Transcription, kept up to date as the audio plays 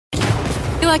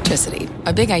Electricity,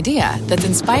 a big idea that's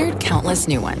inspired countless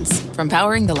new ones. From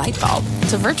powering the light bulb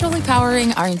to virtually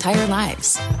powering our entire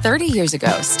lives. 30 years ago,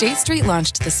 State Street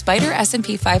launched the Spider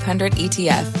S&P 500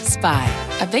 ETF,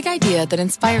 SPY. A big idea that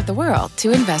inspired the world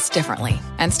to invest differently.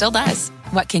 And still does.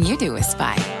 What can you do with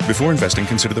SPY? Before investing,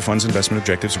 consider the fund's investment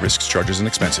objectives, risks, charges, and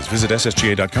expenses. Visit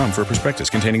ssga.com for a prospectus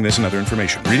containing this and other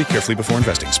information. Read it carefully before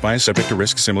investing. SPY is subject to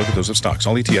risks similar to those of stocks.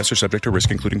 All ETFs are subject to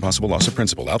risk, including possible loss of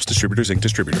principal. Alps Distributors, Inc.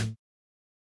 Distributor.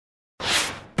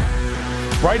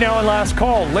 Right now on Last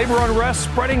Call, labor unrest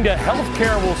spreading to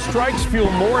healthcare. Will strikes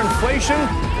fuel more inflation?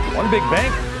 One big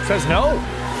bank says no.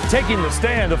 Taking the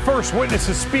stand, the first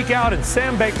witnesses speak out in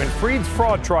Sam Bankman-Fried's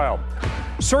fraud trial.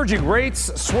 Surging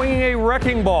rates, swinging a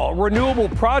wrecking ball. Renewable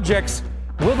projects.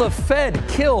 Will the Fed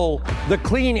kill the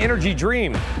clean energy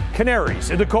dream?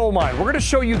 Canaries in the coal mine. We're going to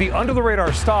show you the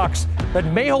under-the-radar stocks that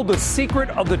may hold the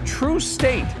secret of the true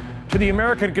state to the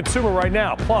American consumer right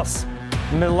now. Plus,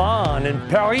 Milan and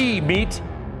Paris meet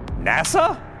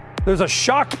NASA? There's a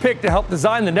shock pick to help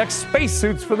design the next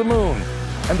spacesuits for the moon.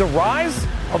 And the rise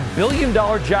of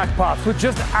billion-dollar jackpots with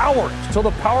just hours till the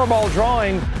Powerball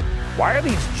drawing. Why are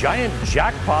these giant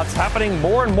jackpots happening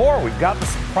more and more? We've got the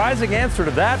surprising answer to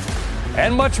that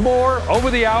and much more over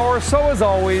the hour. So as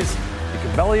always, you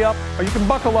can belly up or you can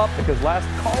buckle up because Last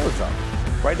Call is up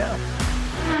right now.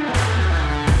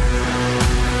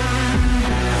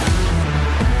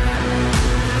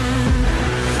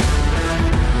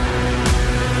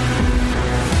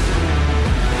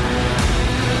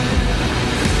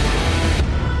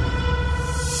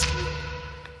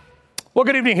 Well,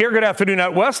 good evening here. Good afternoon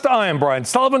out west. I am Brian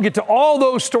Sullivan. Get to all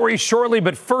those stories shortly,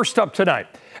 but first up tonight,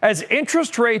 as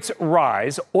interest rates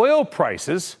rise, oil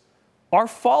prices are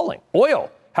falling. Oil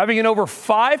having an over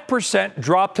 5%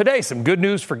 drop today. Some good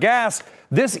news for gas.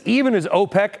 This even as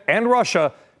OPEC and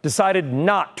Russia decided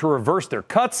not to reverse their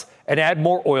cuts and add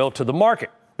more oil to the market.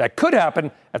 That could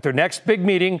happen at their next big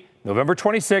meeting, November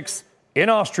 26th in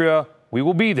Austria. We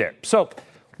will be there. So,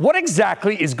 what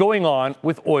exactly is going on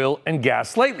with oil and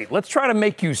gas lately? Let's try to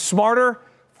make you smarter.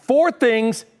 4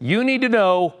 things you need to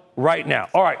know right now.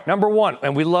 All right, number 1,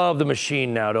 and we love the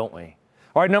machine now, don't we?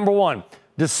 All right, number 1,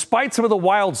 despite some of the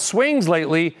wild swings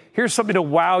lately, here's something to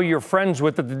wow your friends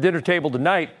with at the dinner table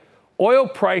tonight. Oil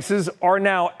prices are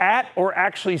now at or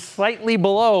actually slightly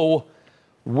below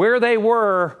where they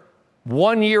were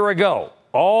 1 year ago.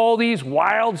 All these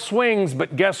wild swings,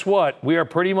 but guess what? We are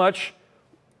pretty much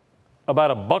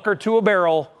about $1 or $2 a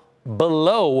barrel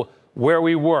below where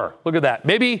we were. Look at that.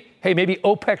 Maybe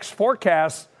OPEC's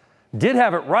forecasts did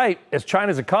have it right as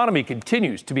China's economy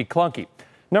continues to be clunky.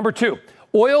 Number 2,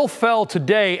 oil fell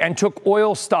today and took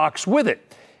oil stocks with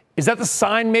it. Is that the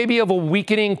sign maybe of a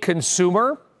weakening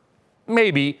consumer?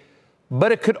 Maybe,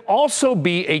 but it could also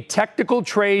be a technical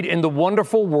trade in the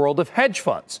wonderful world of hedge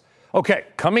funds. Okay,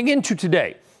 coming into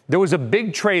today, there was a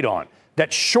big trade on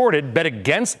that shorted, bet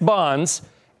against bonds,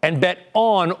 and bet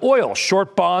on oil,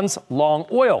 short bonds, long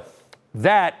oil.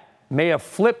 That may have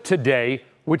flipped today,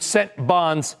 which sent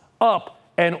bonds up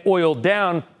and oil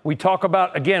down. We talk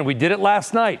about, again, we did it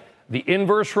last night, the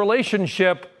inverse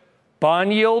relationship,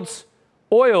 bond yields,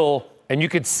 oil, and you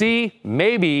could see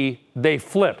maybe they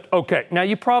flipped. Okay, now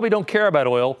you probably don't care about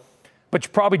oil, but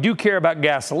you probably do care about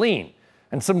gasoline.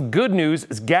 And some good news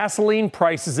is gasoline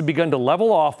prices have begun to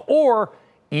level off or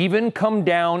even come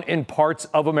down in parts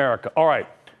of America. All right.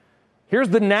 Here's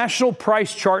the national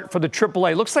price chart for the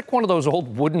AAA. Looks like one of those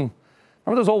old wooden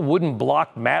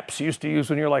block maps you used to use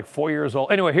when you were like 4 years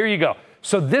old. Anyway, here you go.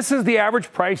 So this is the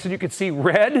average price, and you can see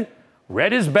red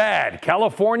is bad.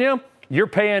 California, you're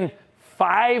paying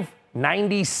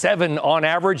 $5.97 on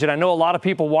average, and I know a lot of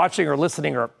people watching or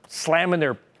listening are slamming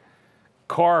their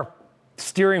car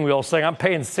steering wheel saying, I'm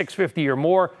paying $6.50 or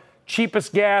more.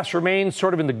 Cheapest gas remains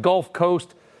sort of in the Gulf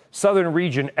Coast, southern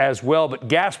region as well, but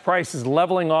gas prices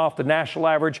leveling off the national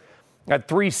average at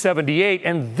 $3.78,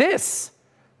 and this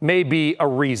may be a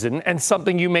reason and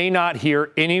something you may not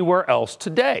hear anywhere else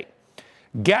today.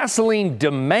 Gasoline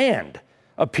demand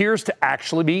appears to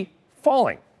actually be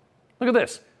falling. Look at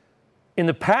this. In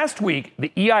the past week,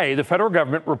 the EIA, the federal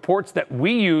government, reports that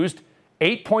we used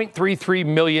 8.33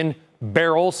 million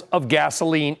barrels of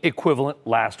gasoline equivalent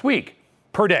last week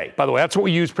per day. By the way, that's what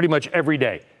we use pretty much every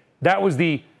day. That was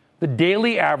the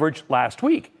daily average last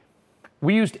week.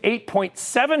 We used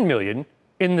 8.7 million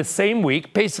in the same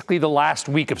week, basically the last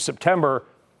week of September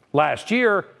last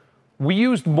year. We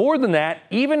used more than that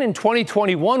even in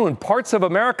 2021 when parts of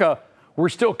America were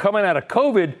still coming out of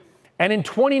COVID. And in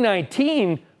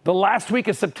 2019, the last week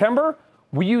of September,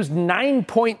 we used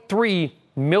 9.3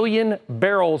 million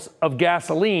barrels of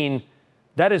gasoline.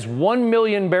 That is 1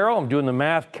 million barrel. I'm doing the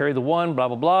math, carry the one, blah,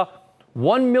 blah, blah.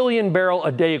 1 million barrel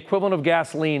a day equivalent of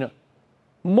gasoline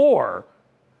more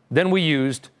than we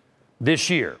used this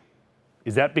year.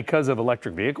 Is that because of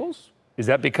electric vehicles? Is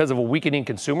that because of a weakening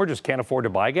consumer just can't afford to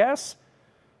buy gas?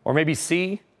 Or maybe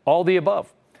C, all the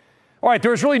above. All right,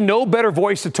 there's really no better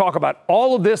voice to talk about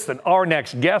all of this than our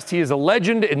next guest. He is a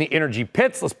legend in the energy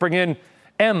pits. Let's bring in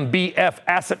MBF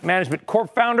Asset Management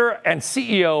Corp founder and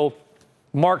CEO,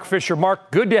 Mark Fisher. Mark,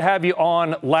 good to have you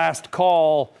on Last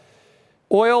Call.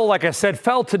 Oil, like I said,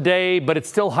 fell today, but it's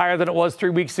still higher than it was 3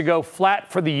 weeks ago,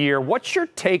 flat for the year. What's your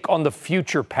take on the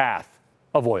future path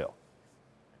of oil?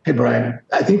 Hey, Brian.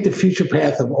 I think the future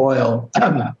path of oil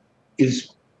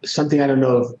is something I don't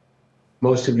know if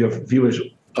most of your viewers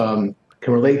can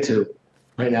relate to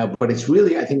right now, but it's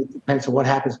really, I think it depends on what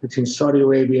happens between Saudi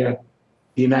Arabia,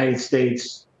 the United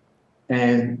States,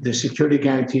 and the security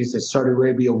guarantees that Saudi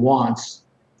Arabia wants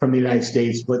from the United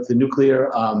States, but the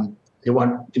nuclear, they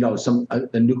want,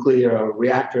 a nuclear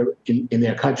reactor in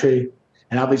their country.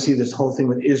 And obviously this whole thing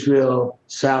with Israel,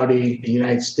 Saudi, and the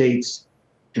United States,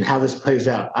 and how this plays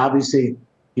out. Obviously,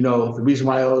 the reason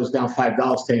why oil is down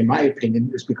 $5 today, in my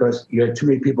opinion, is because you had too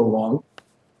many people long.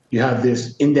 You have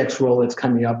this index roll that's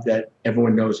coming up that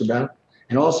everyone knows about.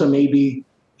 And also maybe,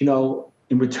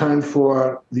 in return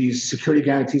for these security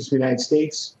guarantees from the United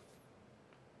States,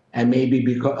 and maybe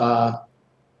because,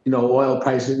 oil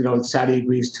prices, Saudi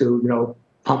agrees to,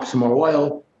 pump some more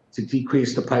oil to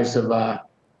decrease the price of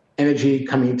energy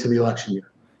coming into the election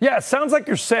year. Yeah, it sounds like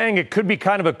you're saying it could be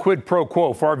kind of a quid pro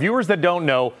quo. For our viewers that don't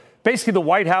know, basically the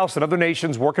White House and other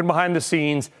nations working behind the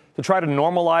scenes to try to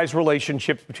normalize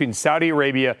relationships between Saudi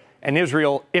Arabia and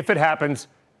Israel. If it happens,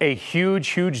 a huge,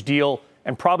 huge deal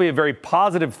and probably a very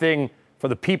positive thing for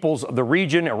the peoples of the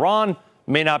region. Iran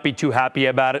may not be too happy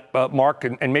about it, Mark,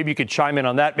 and maybe you could chime in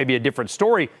on that, maybe a different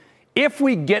story. If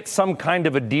we get some kind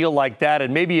of a deal like that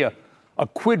and maybe a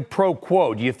quid pro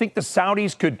quo, do you think the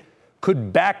Saudis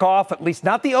could back off, at least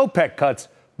not the OPEC cuts,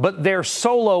 but their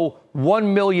solo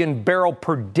 1 million barrel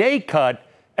per day cut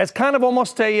as kind of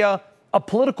almost a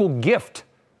political gift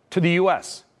to the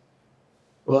U.S.?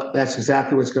 Well, that's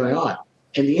exactly what's going on.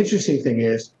 And the interesting thing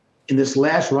is, in this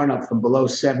last run-up from below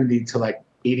 70 to like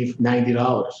 $80,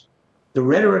 $90, the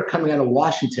rhetoric coming out of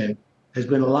Washington has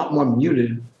been a lot more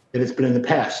muted than it's been in the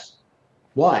past.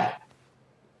 Why?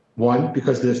 One,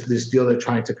 because there's this deal they're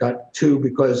trying to cut. Two,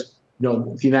 because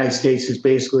the United States has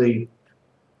basically,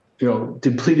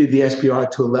 depleted the SPR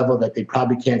to a level that they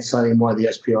probably can't sell any more of the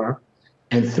SPR.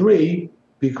 And three,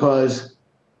 because,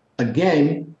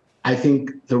 again, I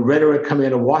think the rhetoric coming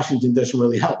out of Washington doesn't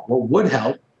really help. What would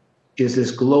help is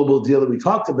this global deal that we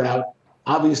talked about.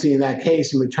 Obviously, in that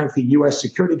case, in return for U.S.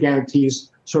 security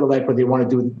guarantees, sort of like what they want to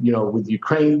do, with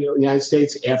Ukraine, the United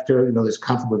States, after, this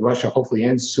conflict with Russia hopefully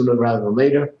ends sooner rather than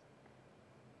later.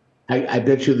 I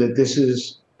bet you that this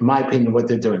is, in my opinion, what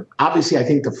they're doing. Obviously, I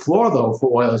think the floor, though,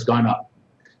 for oil has gone up.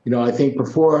 I think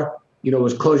before, it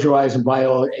was close your eyes and buy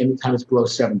oil anytime it's below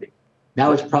 70.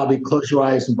 Now it's probably close your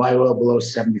eyes and buy oil below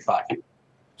 75.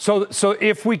 So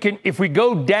if we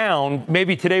go down,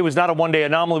 maybe today was not a one-day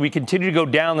anomaly, we continue to go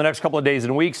down the next couple of days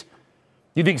and weeks,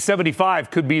 you think 75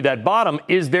 could be that bottom?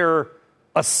 Is there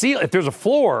a ceiling? If there's a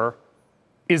floor,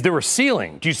 is there a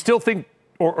ceiling? Do you still think,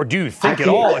 or do you think at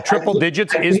all a triple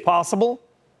digits is possible?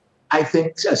 I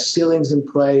think a ceiling's in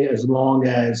play as long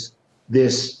as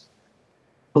this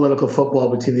political football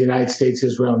between the United States,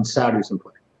 Israel, and Saudi is in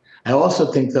play. I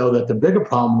also think, though, that the bigger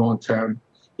problem long-term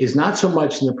is not so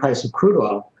much in the price of crude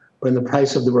oil, but in the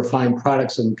price of the refined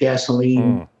products and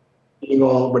gasoline,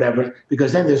 oil, whatever,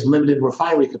 because then there's limited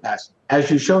refinery capacity. As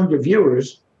you've shown your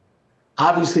viewers,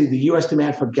 obviously the U.S.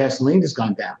 demand for gasoline has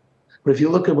gone down. But if you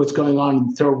look at what's going on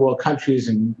in third world countries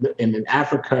and in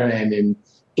Africa and in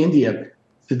India,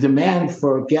 the demand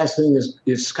for gasoline is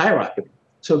skyrocketing.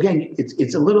 So again,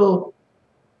 it's a little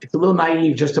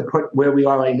naive just to put where we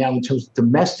are right now in terms of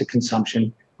domestic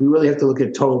consumption. We really have to look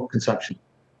at total consumption.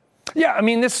 Yeah, I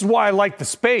mean, this is why I like the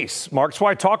space, Mark. It's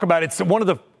why I talk about it. It's one of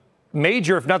the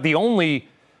major, if not the only,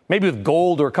 maybe with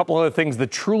gold or a couple other things, the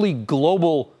truly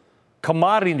global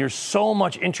commodity. And there's so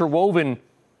much interwoven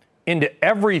into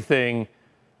everything.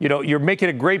 You're making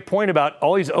a great point about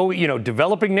all these,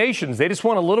 developing nations. They just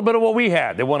want a little bit of what we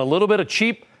had. They want a little bit of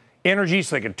cheap energy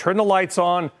so they can turn the lights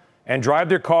on and drive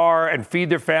their car and feed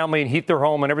their family and heat their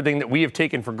home and everything that we have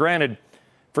taken for granted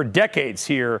for decades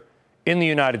here in the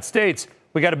United States.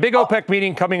 We got a big OPEC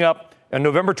meeting coming up on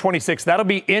November 26th. That'll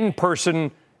be in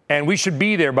person, and we should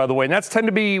be there, by the way. And that's tend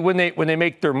to be when they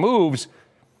make their moves.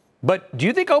 But do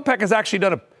you think OPEC has actually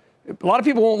done a lot of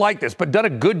people won't like this, but done a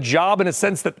good job in a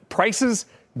sense that prices,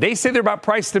 they say they're about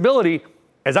price stability.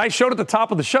 as I showed at the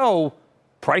top of the show,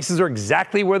 prices are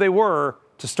exactly where they were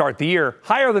to start the year,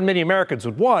 higher than many Americans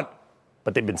would want,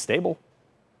 but they've been stable.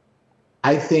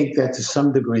 I think that to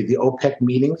some degree, the OPEC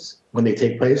meetings, when they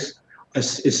take place,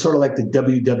 is sort of like the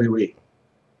WWE.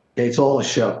 It's all a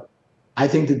show. I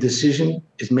think the decision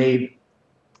is made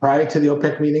prior to the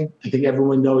OPEC meeting. I think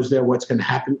everyone knows there what's going to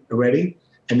happen already,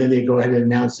 and then they go ahead and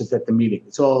announce it at the meeting.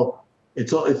 It's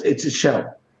a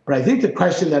show. But I think the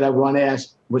question that I want to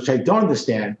ask, which I don't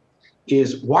understand,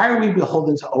 is why are we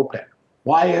beholden to OPEC?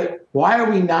 Why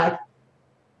are we not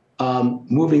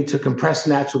moving to compressed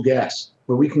natural gas,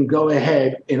 where we can go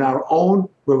ahead in our own,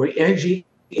 where we're energy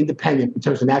independent in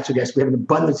terms of natural gas? We have an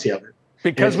abundance of it.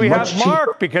 Because we have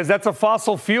because that's a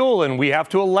fossil fuel, and we have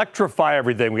to electrify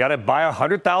everything. We got to buy a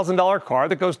 $100,000 car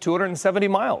that goes 270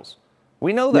 miles.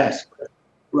 We know that. Yes,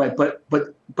 right. But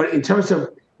in terms of,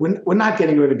 we're not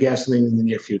getting rid of gasoline in the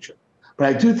near future. But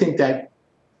I do think that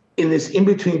in this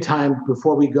in-between time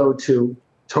before we go to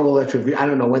total electric, I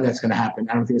don't know when that's going to happen.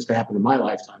 I don't think it's going to happen in my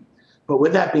lifetime. But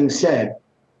with that being said,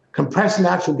 compressed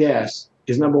natural gas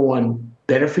is, number one,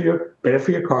 better for your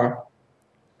car,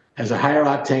 has a higher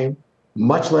octane,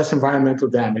 much less environmental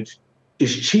damage,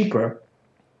 is cheaper,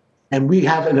 and we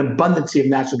have an abundance of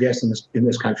natural gas in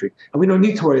this country, and we don't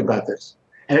need to worry about this.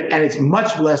 And it's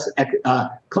much less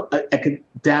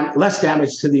less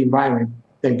damage to the environment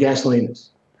than gasoline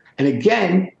is. And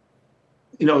again,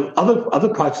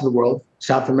 other parts of the world,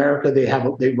 South America,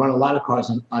 they run a lot of cars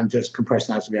on just compressed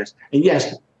natural gas. And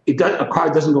yes, a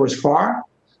car doesn't go as far,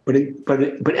 but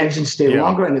engines stay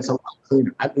longer, and it's a lot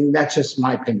cleaner. I mean, that's just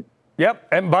my opinion. Yep.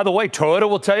 And by the way, Toyota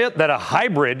will tell you that a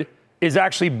hybrid is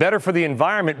actually better for the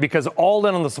environment, because all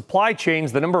in on the supply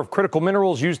chains, the number of critical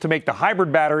minerals used to make the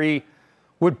hybrid battery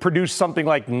would produce something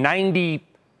like 90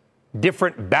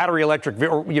 different battery electric,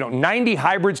 90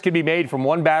 hybrids can be made from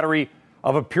one battery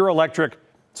of a pure electric.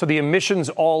 So the emissions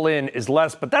all in is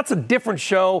less. But that's a different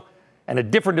show and a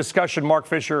different discussion, Mark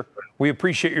Fisher. We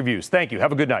appreciate your views. Thank you.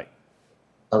 Have a good night.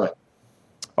 All right.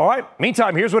 All right.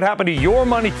 Meantime, here's what happened to your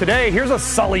money today. Here's a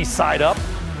Sully side up.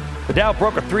 The Dow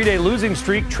broke a 3-day losing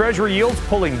streak. Treasury yields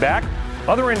pulling back.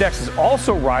 Other indexes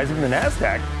also rising. The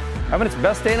NASDAQ having its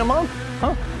best day in a month.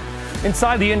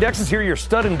 Inside the indexes, here your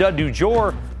stud and dud du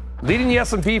jour. Leading the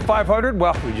S&P 500,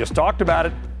 well, we just talked about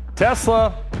it.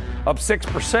 Tesla up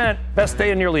 6%, best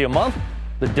day in nearly a month.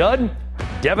 The dud,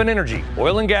 Devon Energy,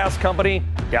 oil and gas company,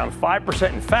 down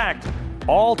 5%. In fact,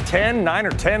 all 9 or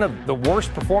 10 of the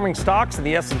worst performing stocks in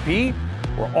the S&P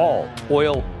were all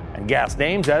oil and gas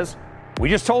names, as we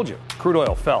just told you. Crude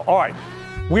oil fell. All right,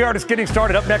 we are just getting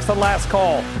started. Up next on Last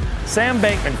Call, Sam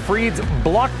Bankman-Fried's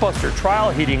blockbuster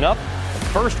trial heating up.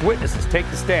 First witnesses take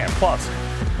the stand. Plus,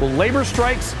 will labor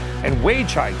strikes and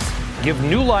wage hikes give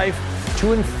new life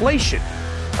to inflation?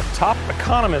 A top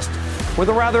economist with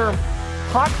a rather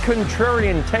hot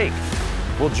contrarian take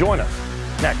will join us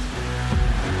next.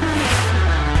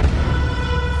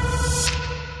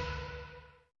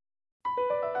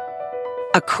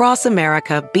 Across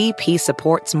America, BP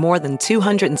supports more than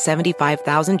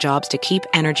 275,000 jobs to keep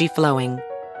energy flowing.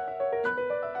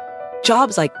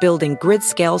 Jobs like building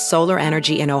grid-scale solar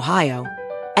energy in Ohio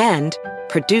and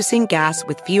producing gas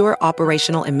with fewer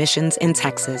operational emissions in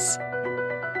Texas.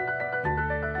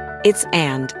 It's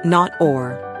and, not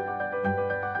or.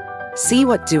 See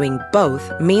what doing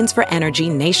both means for energy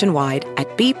nationwide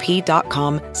at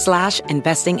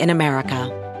bp.com/investing in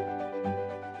America.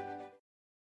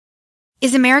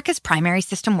 Is America's primary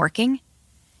system working?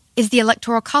 Is the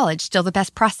Electoral College still the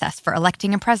best process for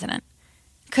electing a president?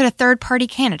 Could a third-party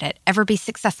candidate ever be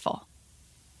successful?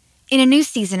 In a new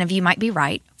season of You Might Be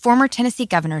Right, former Tennessee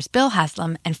governors Bill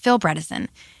Haslam and Phil Bredesen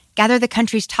gather the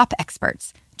country's top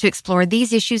experts to explore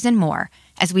these issues and more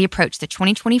as we approach the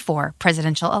 2024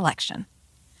 presidential election.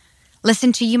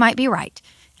 Listen to You Might Be Right,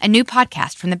 a new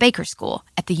podcast from the Baker School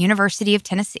at the University of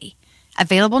Tennessee,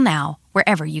 available now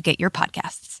wherever you get your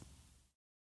podcasts.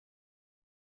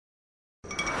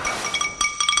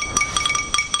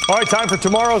 All right, time for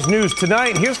tomorrow's news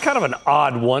tonight. Here's kind of an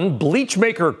odd one. Bleach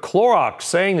maker Clorox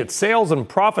saying that sales and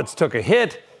profits took a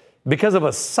hit because of a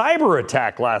cyber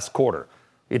attack last quarter.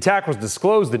 The attack was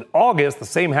disclosed in August. The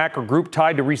same hacker group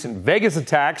tied to recent Vegas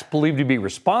attacks believed to be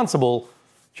responsible.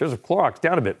 Shares of Clorox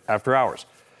down a bit after hours.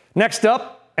 Next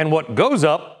up, and what goes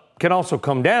up can also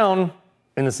come down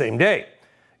in the same day.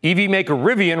 EV maker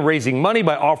Rivian raising money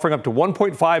by offering up to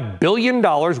 $1.5 billion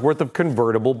worth of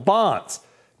convertible bonds.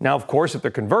 Now, of course, if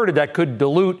they're converted, that could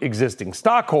dilute existing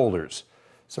stockholders.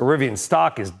 So Rivian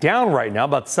stock is down right now,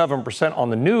 about 7%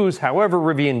 on the news. However,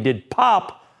 Rivian did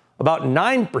pop about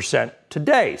 9%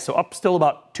 today, so up still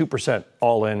about 2%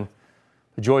 all in.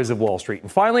 The joys of Wall Street.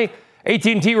 And finally,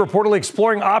 AT&T reportedly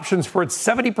exploring options for its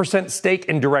 70% stake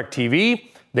in DirecTV.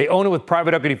 They own it with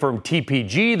private equity firm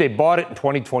TPG. They bought it in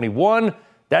 2021.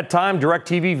 That time,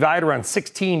 DirecTV valued around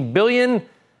 $16 billion,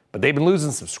 but they've been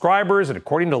losing subscribers, and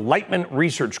according to Lightman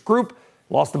Research Group,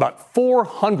 lost about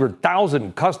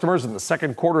 400,000 customers in the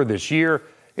second quarter of this year.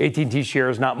 AT&T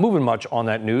shares not moving much on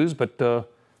that news, but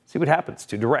see what happens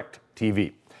to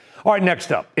DirecTV. All right,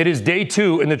 next up, it is day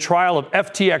 2 in the trial of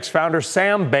FTX founder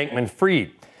Sam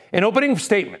Bankman-Fried. In opening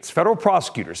statements, federal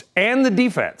prosecutors and the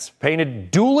defense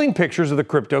painted dueling pictures of the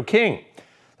crypto king.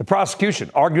 The prosecution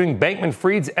arguing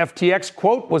Bankman-Fried's FTX,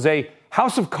 quote, was a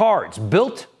house of cards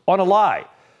built on a lie.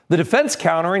 The defense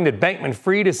countering that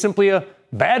Bankman-Fried is simply a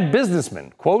bad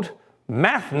businessman, quote,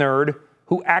 math nerd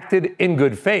who acted in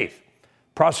good faith.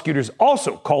 Prosecutors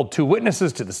also called 2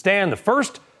 witnesses to the stand. The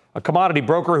first, a commodity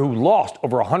broker who lost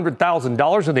over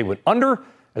 $100,000 when they went under,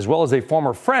 as well as a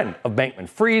former friend of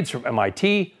Bankman-Fried's from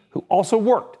MIT who also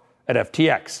worked at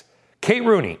FTX. Kate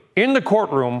Rooney in the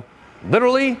courtroom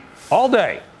literally all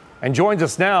day and joins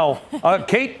us now.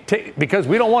 Kate, because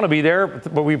we don't want to be there,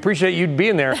 but we appreciate you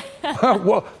being there.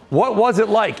 What was it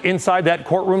like inside that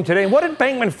courtroom today? And what did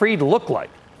Bankman-Fried look like?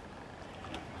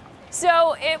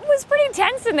 So it was pretty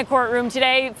tense in the courtroom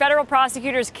today. Federal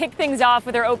prosecutors kicked things off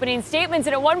with their opening statements.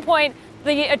 And at one point,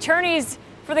 the attorneys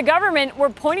for the government were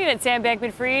pointing at Sam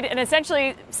Bankman-Fried and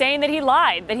essentially saying that he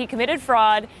lied, that he committed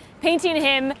fraud, painting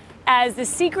him as the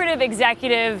secretive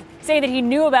executive, saying that he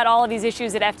knew about all of these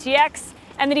issues at FTX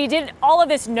and that he did all of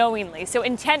this knowingly. So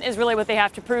intent is really what they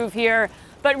have to prove here,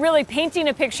 but really painting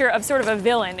a picture of sort of a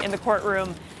villain in the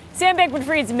courtroom. Sam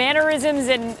Bankman-Fried's mannerisms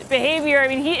and behavior, I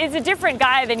mean, he is a different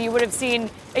guy than you would have seen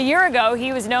a year ago.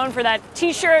 He was known for that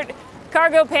T-shirt,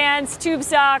 cargo pants, tube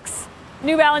socks,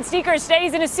 New Balance sneakers. Today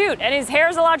he's in a suit, and his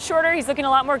hair's a lot shorter. He's looking a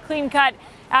lot more clean-cut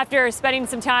after spending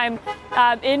some time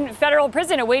in federal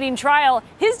prison awaiting trial.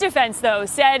 His defense, though,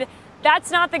 said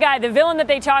that's not the guy, the villain that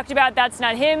they talked about, that's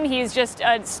not him. He's just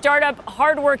a startup,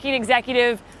 hardworking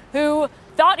executive who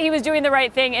thought he was doing the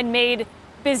right thing and made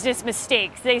business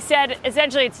mistakes. They said,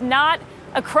 essentially, it's not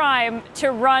a crime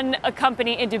to run a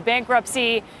company into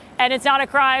bankruptcy, and it's not a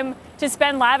crime to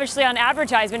spend lavishly on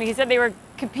advertisement. He said they were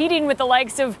competing with the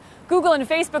likes of Google and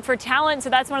Facebook for talent, so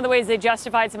that's one of the ways they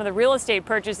justified some of the real estate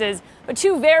purchases. But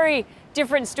 2 very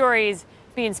different stories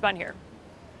being spun here.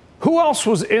 Who else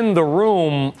was in the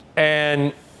room?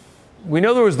 And we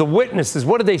know there was the witnesses.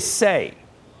 What did they say?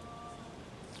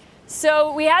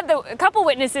 So we had a couple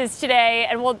witnesses today,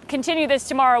 and we'll continue this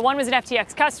tomorrow. One was an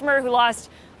FTX customer who lost,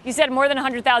 he said, more than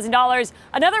 $100,000.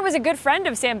 Another was a good friend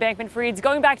of Sam Bankman-Fried's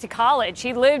going back to college.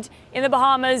 He lived in the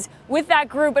Bahamas with that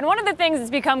group. And one of the things that's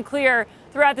become clear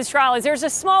throughout this trial is there's a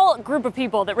small group of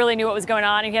people that really knew what was going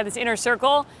on, and he had this inner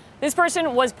circle. This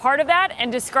person was part of that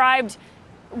and described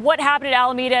what happened at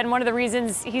Alameda, and one of the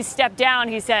reasons he stepped down,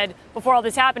 he said, before all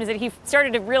this happened, is that he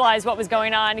started to realize what was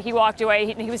going on. He walked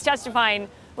away. He was testifying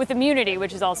with immunity,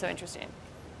 which is also interesting.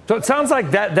 So it sounds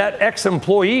like that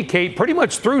ex-employee, Kate, pretty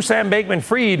much threw Sam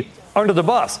Bankman-Fried under the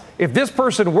bus. If this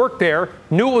person worked there,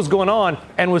 knew what was going on,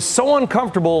 and was so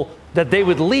uncomfortable that they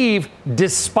would leave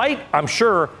despite, I'm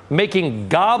sure, making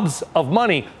gobs of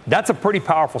money, that's a pretty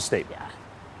powerful statement. Yeah.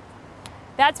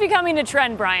 That's becoming a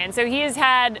trend, Brian. So he has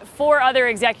had 4 other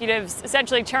executives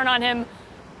essentially turn on him,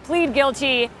 plead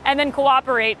guilty, and then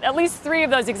cooperate. At least 3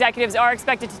 of those executives are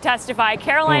expected to testify.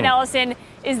 Caroline Ellison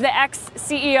is the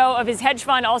ex-CEO of his hedge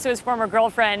fund, also his former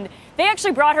girlfriend. They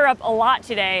actually brought her up a lot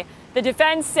today. The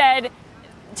defense said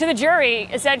to the jury,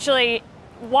 essentially,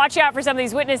 watch out for some of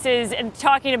these witnesses, and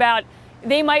talking about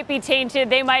they might be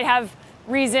tainted, they might have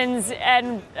reasons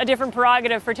and a different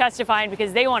prerogative for testifying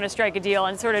because they want to strike a deal,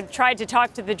 and sort of tried to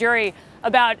talk to the jury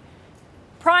about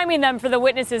priming them for the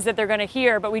witnesses that they're going to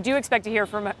hear. But we do expect to hear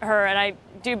from her, and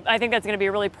I think that's going to be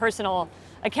a really personal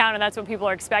account, and that's what people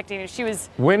are expecting. She was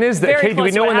When is that? Kate, do we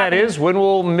know when that is? When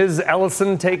will Ms.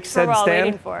 Ellison take said we're all stand?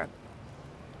 Waiting for.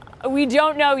 We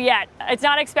don't know yet. It's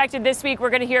not expected this week.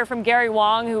 We're going to hear from Gary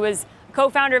Wang, who was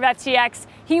co-founder of FTX.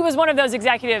 He was one of those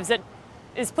executives that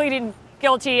is pleading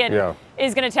guilty and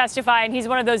is going to testify, and he's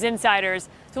one of those insiders.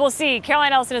 So we'll see.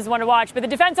 Caroline Ellison is one to watch. But the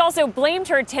defense also blamed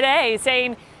her today,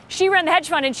 saying she ran the hedge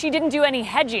fund and she didn't do any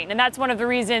hedging. And that's one of the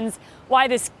reasons why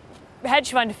this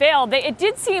hedge fund failed. It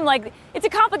did seem like it's a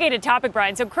complicated topic,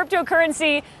 Brian. So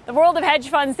cryptocurrency, the world of hedge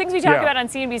funds, things we talk about on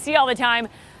CNBC all the time.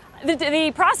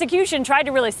 The prosecution tried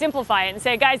to really simplify it and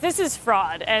say, guys, this is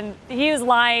fraud. And he was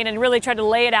lying, and really tried to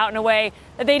lay it out in a way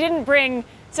that they didn't bring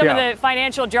some of the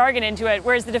financial jargon into it.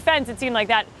 Whereas the defense, it seemed like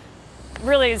that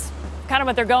really is kind of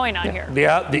what they're going on here.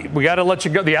 We got to let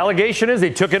you go. The allegation is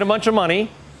they took in a bunch of money.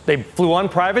 They flew on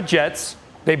private jets.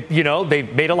 They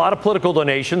made a lot of political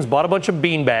donations, bought a bunch of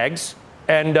bean bags,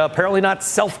 and apparently not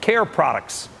self-care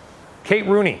products. Kate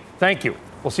Rooney, thank you.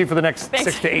 We'll see you for the next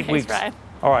 6 to 8 weeks. Brian.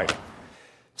 All right.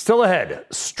 Still ahead,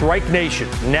 Strike Nation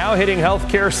now hitting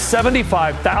healthcare.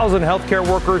 75,000 healthcare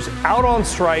workers out on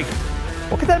strike.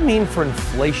 What could that mean for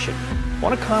inflation?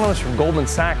 One economist from Goldman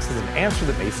Sachs has an answer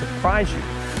that may surprise you.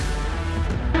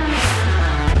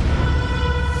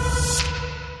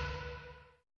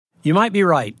 You might be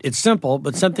right. It's simple,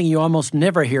 but something you almost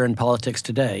never hear in politics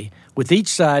today, with each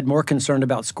side more concerned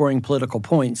about scoring political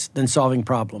points than solving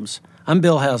problems. I'm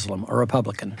Bill Haslam, a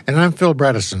Republican. And I'm Phil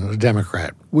Bredesen, a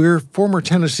Democrat. We're former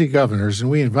Tennessee governors,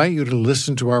 and we invite you to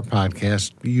listen to our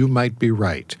podcast, You Might Be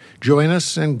Right. Join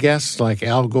us and guests like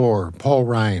Al Gore, Paul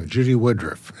Ryan, Judy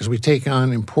Woodruff, as we take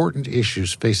on important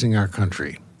issues facing our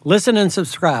country. Listen and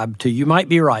subscribe to You Might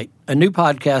Be Right, a new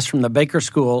podcast from the Baker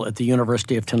School at the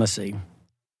University of Tennessee.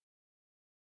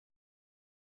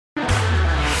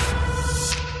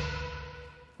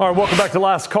 All right, welcome back to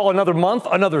Last Call. Another month,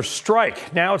 another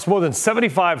strike. Now it's more than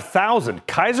 75,000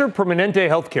 Kaiser Permanente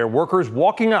healthcare workers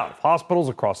walking out of hospitals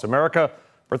across America.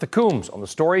 Bertha Coombs on the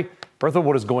story. Bertha,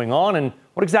 what is going on and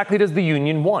what exactly does the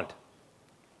union want?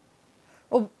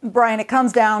 Well, Brian, it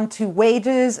comes down to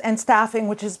wages and staffing,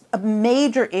 which is a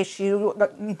major issue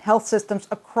in health systems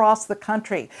across the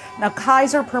country. Now,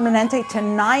 Kaiser Permanente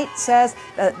tonight says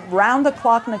that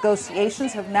round-the-clock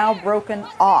negotiations have now broken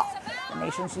off. The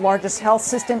nation's largest health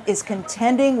system is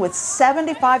contending with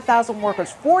 75,000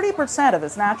 workers, 40% of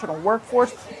its national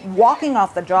workforce, walking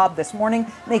off the job this morning,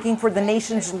 making for the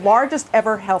nation's largest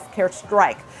ever healthcare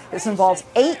strike. This involves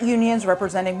 8 unions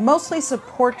representing mostly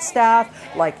support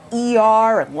staff like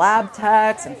ER and lab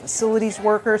techs and facilities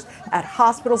workers at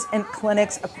hospitals and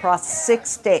clinics across 6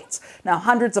 states. Now,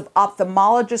 hundreds of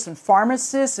ophthalmologists and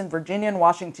pharmacists in Virginia and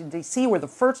Washington, D.C. were the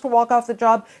first to walk off the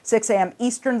job, 6 a.m.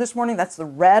 Eastern this morning. That's the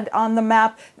red on the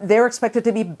map. They're expected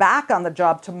to be back on the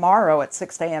job tomorrow at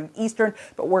 6 a.m. Eastern,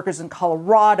 but workers in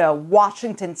Colorado,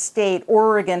 Washington State,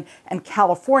 Oregon, and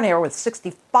California, with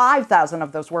 65,000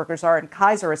 of those workers are in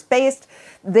Kaiser based,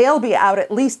 they'll be out at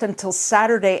least until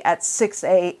Saturday at 6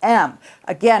 a.m.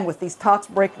 Again, with these talks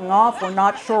breaking off, we're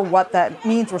not sure what that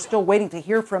means. We're still waiting to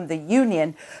hear from the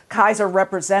union. Kaiser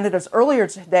representatives earlier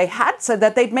today had said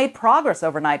that they'd made progress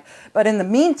overnight. But in the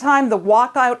meantime, the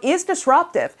walkout is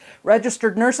disruptive.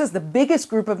 Registered nurses, the biggest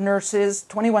group of nurses,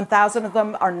 21,000 of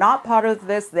them, are not part of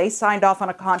this. They signed off on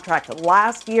a contract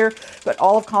last year, but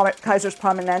all of Kaiser's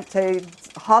Permanente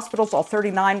hospitals, all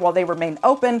 39, while they remain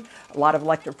open, a lot of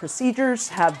elective procedures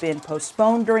have been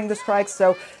postponed during the strike.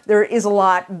 So there is a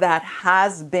lot that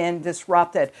has been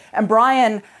disrupted. And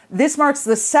Brian, this marks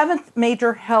the 7th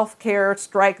major healthcare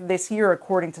strike this year,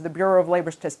 according to the Bureau of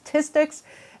Labor Statistics.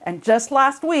 And just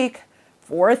last week,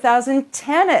 4,000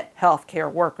 Tenet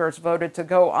healthcare workers voted to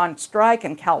go on strike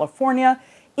in California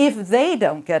if they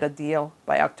don't get a deal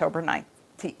by October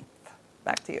 19th.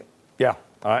 Back to you. Yeah,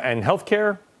 and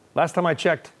healthcare, last time I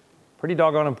checked, pretty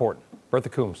doggone important. Bertha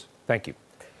Coombs, thank you.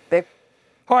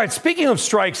 All right, speaking of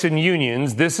strikes and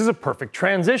unions, this is a perfect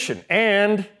transition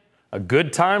and a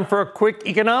good time for a quick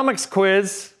economics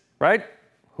quiz, right?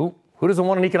 Who doesn't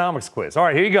want an economics quiz? All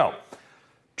right, here you go.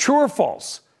 True or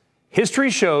false? History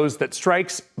shows that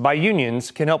strikes by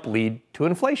unions can help lead to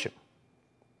inflation.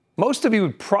 Most of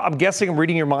you, I'm guessing, I'm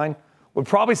reading your mind, would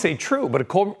probably say true, but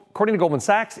according to Goldman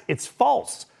Sachs, it's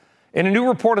false. In a new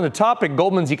report on the topic,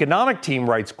 Goldman's economic team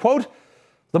writes, quote,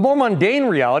 the more mundane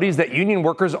reality is that union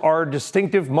workers are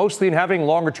distinctive mostly in having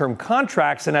longer-term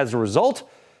contracts and as a result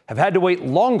have had to wait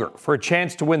longer for a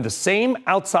chance to win the same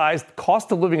outsized cost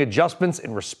of living adjustments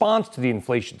in response to the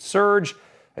inflation surge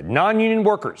that non-union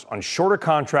workers on shorter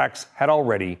contracts had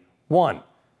already won.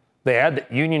 They add that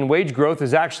union wage growth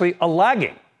is actually a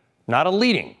lagging, not a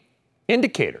leading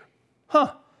indicator.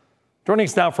 Joining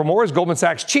us now for more is Goldman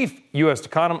Sachs chief U.S.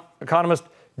 economist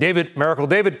David Mericle.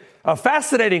 David,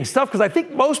 fascinating stuff, because I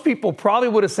think most people probably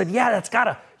would have said, yeah, that's got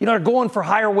to, they're going for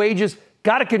higher wages,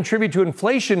 got to contribute to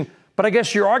inflation. But I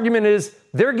guess your argument is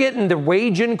they're getting the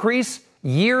wage increase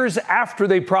years after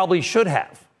they probably should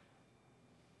have.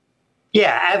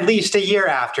 Yeah, at least a year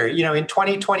after. In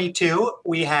 2022,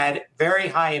 we had very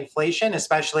high inflation,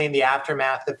 especially in the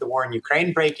aftermath of the war in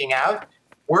Ukraine breaking out.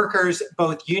 Workers,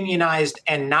 both unionized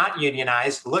and not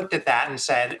unionized, looked at that and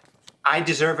said, I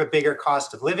deserve a bigger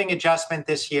cost of living adjustment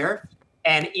this year.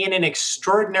 And in an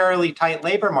extraordinarily tight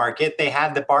labor market, they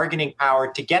had the bargaining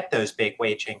power to get those big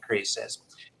wage increases.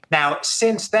 Now,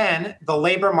 since then, the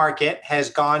labor market has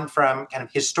gone from kind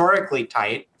of historically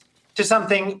tight to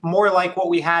something more like what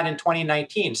we had in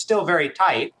 2019, still very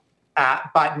tight,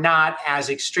 but not as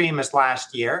extreme as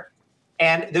last year.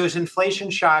 And those inflation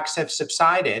shocks have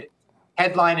subsided.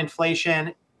 Headline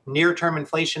inflation, near-term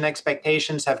inflation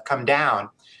expectations have come down.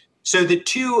 So the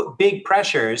two big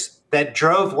pressures that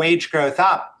drove wage growth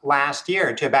up last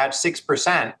year to about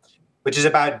 6%, which is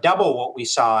about double what we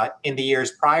saw in the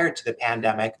years prior to the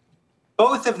pandemic,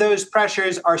 both of those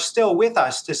pressures are still with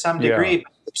us to some degree,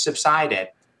 but they've subsided.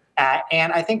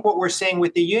 And I think what we're seeing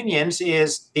with the unions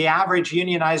is the average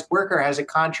unionized worker has a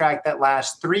contract that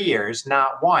lasts 3 years,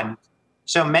 not one.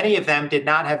 So many of them did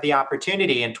not have the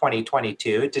opportunity in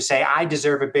 2022 to say, I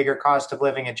deserve a bigger cost of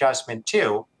living adjustment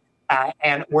too.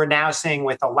 And we're now seeing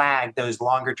with a lag, those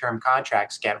longer term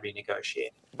contracts get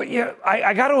renegotiated. But yeah,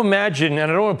 I got to imagine, and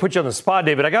I don't want to put you on the spot,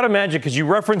 David, I got to imagine, because you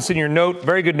referenced in your note,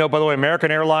 very good note, by the way, American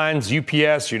Airlines,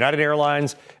 UPS, United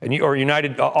Airlines, or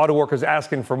United Auto Workers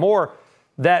asking for more,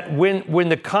 that when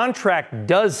the contract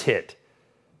does hit,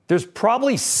 there's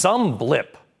probably some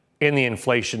blip in the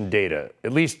inflation data,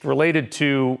 at least related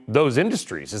to those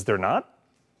industries, is there not?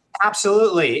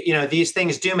 Absolutely. You know, these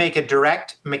things do make a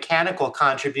direct mechanical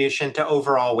contribution to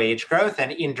overall wage growth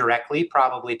and indirectly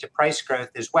probably to price growth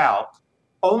as well.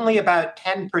 Only about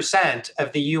 10%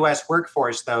 of the U.S.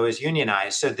 workforce, though, is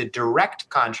unionized. So the direct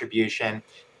contribution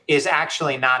is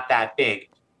actually not that big.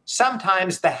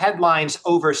 Sometimes the headlines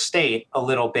overstate a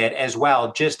little bit as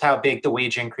well just how big the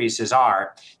wage increases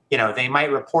are. You know, they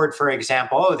might report, for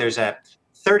example, oh, there's a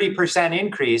 30%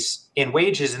 increase in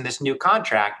wages in this new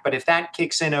contract. But if that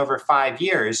kicks in over 5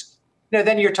 years, you know,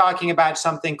 then you're talking about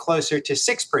something closer to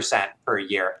 6% per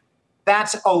year.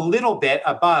 That's a little bit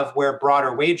above where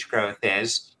broader wage growth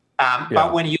is.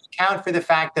 But when you account for the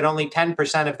fact that only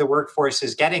 10% of the workforce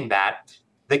is getting that,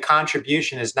 the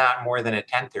contribution is not more than a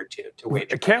tenth or two to wage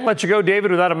growth. I can't let you go,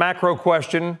 David, without a macro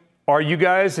question. Are you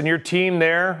guys and your team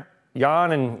there,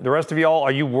 Jan and the rest of y'all,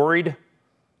 are you worried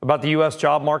about the U.S.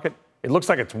 job market? It looks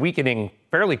like it's weakening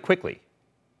fairly quickly.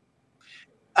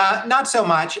 Not so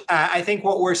much. I think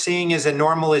what we're seeing is a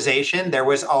normalization. There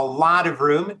was a lot of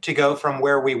room to go from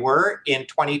where we were in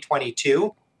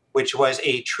 2022, which was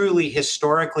a truly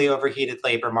historically overheated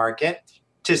labor market,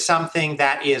 to something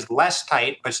that is less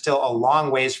tight, but still a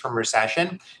long ways from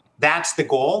recession. That's the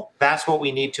goal. That's what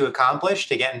we need to accomplish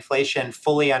to get inflation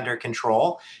fully under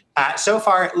control. So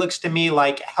far, it looks to me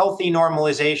like healthy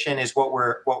normalization is what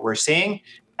we're seeing.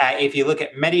 If you look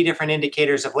at many different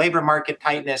indicators of labor market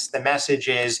tightness, the message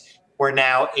is we're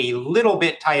now a little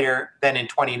bit tighter than in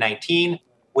 2019,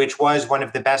 which was one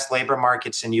of the best labor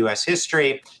markets in U.S.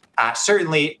 history.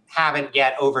 Certainly haven't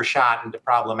yet overshot into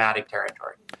problematic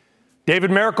territory.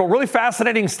 David Miracle, really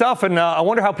fascinating stuff. And I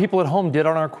wonder how people at home did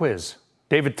on our quiz.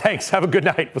 David, thanks. Have a good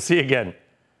night. We'll see you again.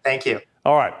 Thank you.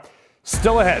 All right.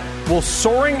 Still ahead, will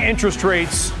soaring interest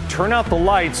rates turn out the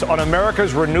lights on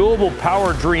America's renewable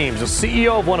power dreams? The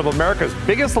CEO of one of America's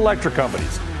biggest electric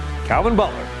companies, Calvin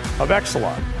Butler of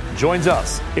Exelon, joins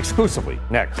us exclusively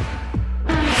next.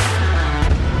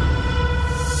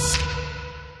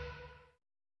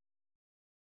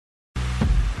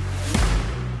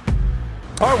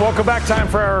 All right, welcome back. Time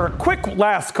for our quick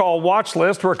last call watch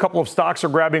list, where a couple of stocks are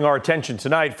grabbing our attention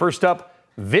tonight. First up,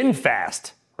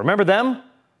 VinFast. Remember them?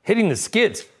 Hitting the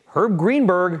skids. Herb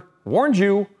Greenberg warned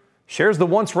you. Shares the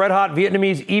once red-hot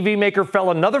Vietnamese EV maker fell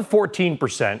another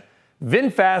 14%.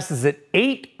 VinFast is at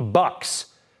 $8.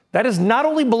 That is not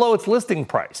only below its listing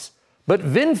price, but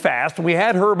VinFast, when we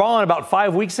had Herb on about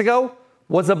 5 weeks ago,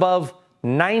 was above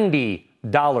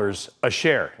 $90 a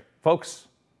share. Folks,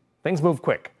 things move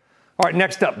quick. All right,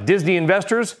 next up, Disney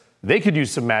investors, they could use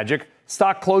some magic.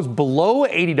 Stock closed below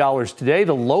 $80 today,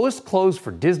 the lowest close for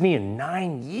Disney in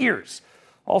 9 years.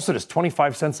 Also just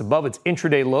 25 cents above its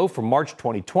intraday low from March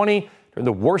 2020 during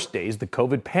the worst days of the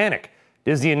COVID panic.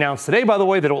 Disney announced today, by the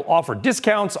way, that it will offer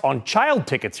discounts on child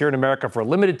tickets here in America for a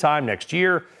limited time next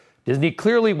year. Disney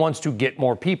clearly wants to get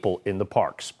more people in the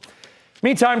parks.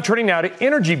 Meantime, turning now to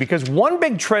energy, because one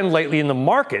big trend lately in the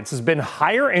markets has been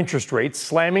higher interest rates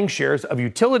slamming shares of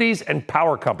utilities and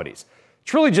power companies.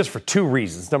 It's really just for two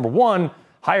reasons. Number one,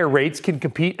 higher rates can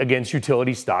compete against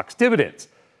utility stocks' dividends.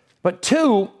 But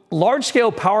two,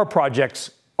 large-scale power projects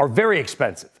are very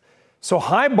expensive. So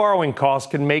high borrowing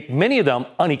costs can make many of them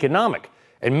uneconomic.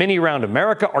 And many around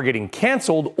America are getting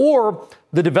canceled, or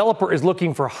the developer is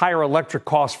looking for higher electric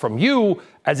costs from you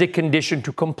as a condition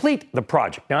to complete the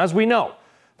project. Now, as we know,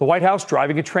 the White House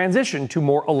driving a transition to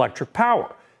more electric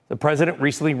power. The president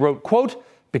recently wrote, quote,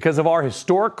 because of our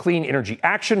historic clean energy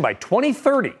action, by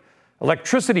 2030,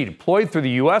 electricity deployed through the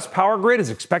U.S. power grid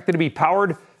is expected to be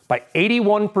powered by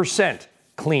 81%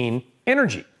 clean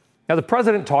energy. Now, the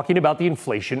president talking about the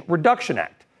Inflation Reduction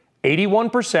Act,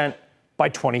 81% by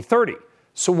 2030.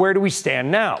 So where do we stand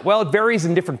now? Well, it varies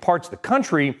in different parts of the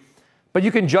country, but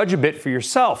you can judge a bit for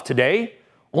yourself. Today,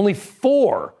 only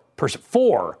 4%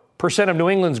 of New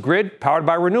England's grid powered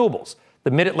by renewables.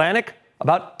 The Mid-Atlantic,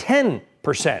 about 10%.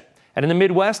 And in the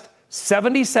Midwest,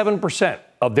 77%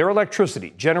 of their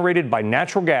electricity generated by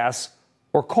natural gas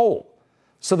or coal.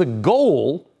 So the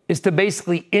goal is to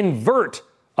basically invert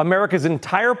America's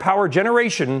entire power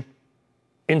generation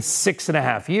in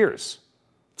 6.5 years.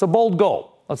 It's a bold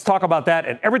goal. Let's talk about that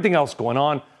and everything else going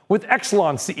on with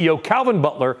Exelon CEO Calvin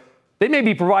Butler. They may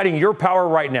be providing your power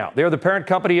right now. They're the parent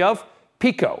company of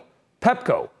PECO,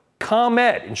 Pepco,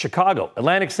 ComEd in Chicago,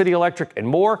 Atlantic City Electric, and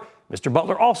more. Mr.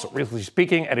 Butler also recently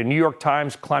speaking at a New York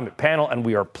Times climate panel, and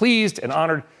we are pleased and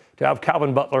honored to have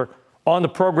Calvin Butler on the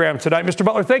program tonight. Mr.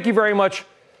 Butler, thank you very much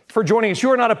for joining us. You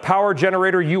are not a power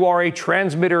generator. You are a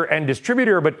transmitter and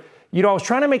distributor. But, I was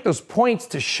trying to make those points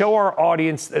to show our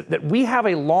audience that we have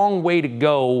a long way to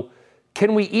go.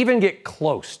 Can we even get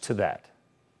close to that?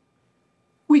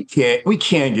 We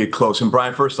can get close. And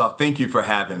Brian, first off, thank you for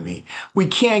having me. We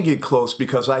can get close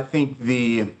because I think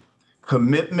the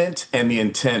commitment and the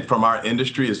intent from our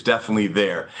industry is definitely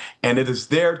there. And it is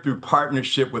there through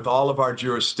partnership with all of our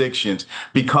jurisdictions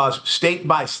because state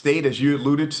by state, as you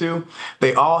alluded to,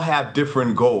 they all have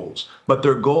different goals, but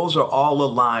their goals are all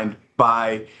aligned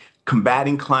by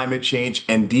combating climate change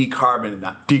and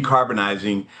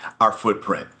decarbonizing our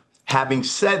footprint. Having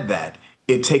said that,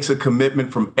 it takes a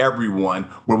commitment from everyone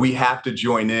where we have to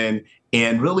join in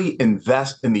and really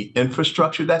invest in the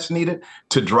infrastructure that's needed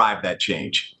to drive that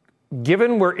change.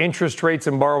 Given where interest rates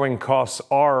and borrowing costs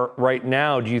are right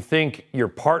now, do you think your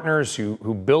partners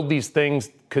who build these things,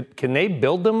 can they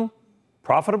build them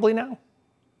profitably now?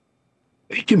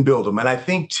 They can build them. And I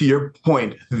think to your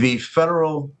point, the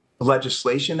federal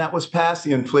legislation that was passed,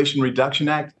 the Inflation Reduction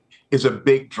Act, is a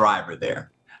big driver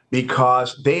there,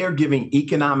 because they are giving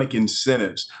economic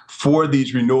incentives for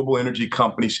these renewable energy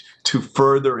companies to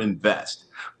further invest.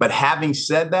 But having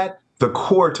said that, the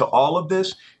core to all of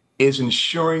this is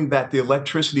ensuring that the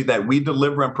electricity that we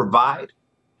deliver and provide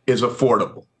is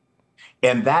affordable.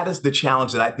 And that is the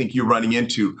challenge that I think you're running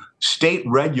into. State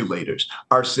regulators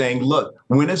are saying, look,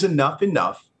 when is enough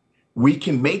enough? We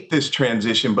can make this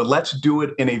transition, but let's do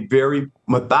it in a very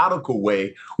methodical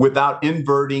way without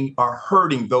inverting or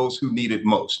hurting those who need it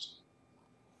most.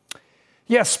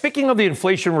 Yeah, speaking of the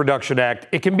Inflation Reduction Act,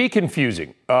 it can be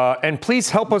confusing. And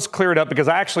please help us clear it up because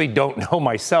I actually don't know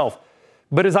myself.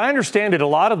 But as I understand it, a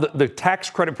lot of the tax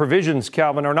credit provisions,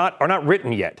 Calvin, are not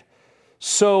written yet.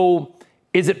 So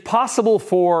is it possible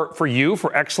for you, for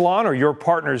Exelon or your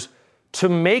partners, to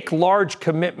make large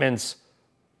commitments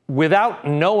without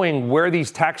knowing where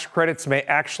these tax credits may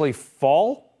actually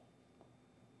fall?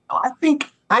 I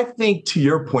think to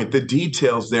your point, the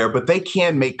details there, but they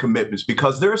can make commitments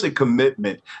because there's a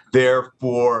commitment there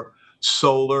for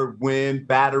solar, wind,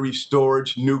 battery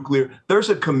storage, nuclear. There's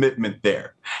a commitment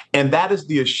there. And that is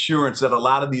the assurance that a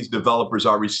lot of these developers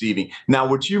are receiving. Now,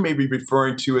 what you may be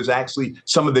referring to is actually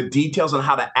some of the details on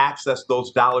how to access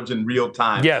those dollars in real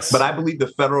time. Yes. But I believe the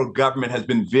federal government has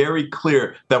been very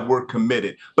clear that we're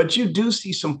committed. But you do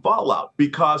see some fallout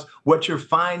because what you're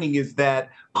finding is that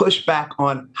pushback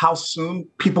on how soon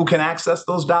people can access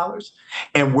those dollars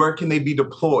and where can they be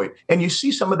deployed. And you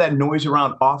see some of that noise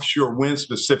around offshore wind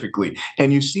specifically,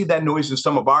 and you see that noise in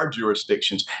some of our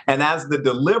jurisdictions. And as the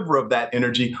deliverer of that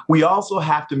energy, we also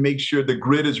have to make sure the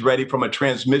grid is ready from a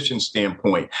transmission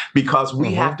standpoint because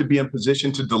we have to be in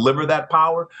position to deliver that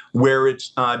power where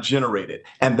it's generated.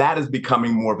 And that is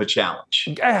becoming more of a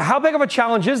challenge. How big of a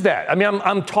challenge is that? I mean,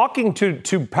 I'm talking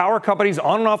to power companies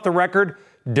on and off the record,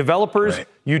 developers, right,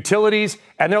 utilities,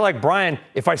 and they're like, Brian,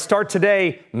 if I start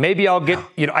today, maybe I'll get,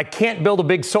 I can't build a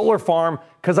big solar farm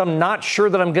because I'm not sure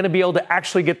that I'm going to be able to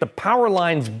actually get the power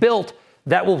lines built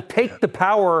that will take the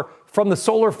power from the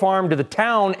solar farm to the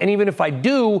town. And even if I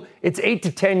do, it's 8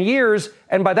 to 10 years.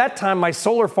 And by that time, my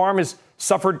solar farm has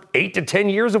suffered 8 to 10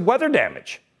 years of weather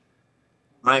damage.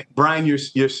 Right, Brian, your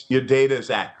data is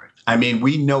accurate. I mean,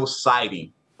 we know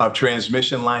siting of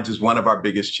transmission lines is one of our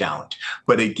biggest challenge.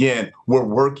 But again, we're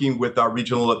working with our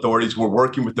regional authorities. We're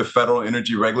working with the Federal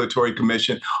Energy Regulatory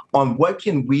Commission on what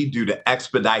can we do to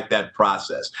expedite that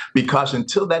process. Because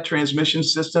until that transmission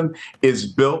system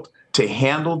is built to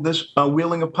handle this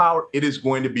wheeling of power, it is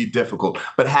going to be difficult.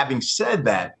 But having said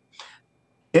that,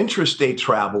 intrastate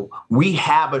travel, we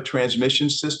have a transmission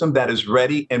system that is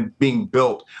ready and being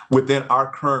built within our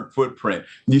current footprint.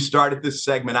 You started this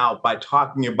segment out by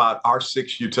talking about our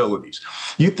 6 utilities.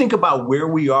 You think about where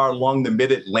we are along the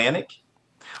Mid-Atlantic,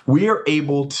 we are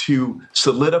able to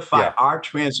solidify our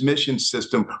transmission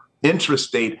system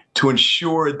intrastate to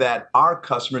ensure that our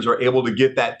customers are able to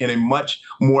get that in a much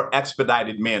more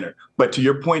expedited manner. But to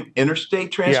your point,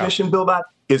 interstate transmission build-out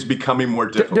is becoming more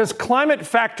difficult. Does climate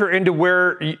factor into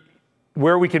where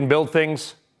we can build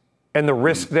things and the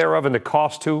risk thereof and the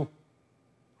cost too?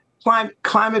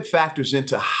 Climate factors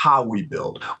into how we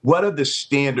build. What are the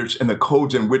standards and the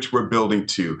codes in which we're building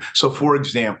to? So, for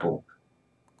example,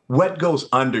 what goes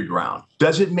underground?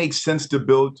 Does it make sense to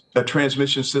build a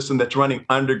transmission system that's running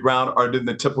underground or in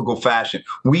the typical fashion?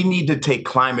 We need to take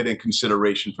climate in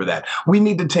consideration for that. We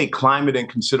need to take climate in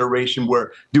consideration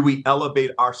where do we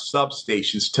elevate our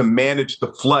substations to manage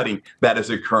the flooding that is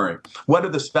occurring? What are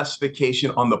the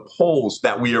specifications on the poles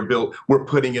that we're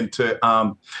putting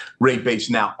into rate base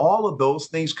now? All of those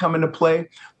things come into play.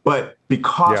 But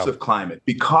because of climate,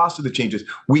 because of the changes,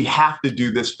 we have to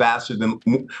do this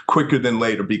quicker than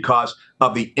later because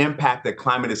of the impact that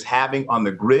climate is having on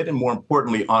the grid and, more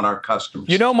importantly, on our customers.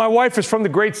 You know, my wife is from the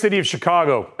great city of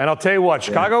Chicago, and I'll tell you what,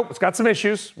 Chicago, it's got some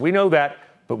issues. We know that.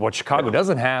 But what Chicago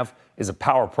doesn't have is a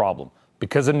power problem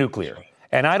because of nuclear.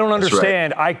 And I don't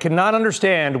understand. I cannot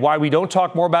understand why we don't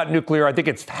talk more about nuclear. I think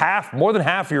it's more than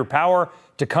half of your power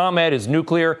to ComEd is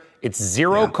nuclear. It's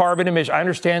zero carbon emission. I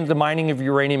understand the mining of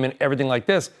uranium and everything like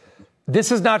this.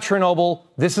 This is not Chernobyl.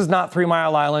 This is not 3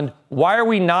 Mile Island. Why are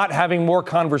we not having more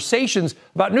conversations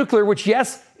about nuclear, which,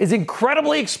 yes, is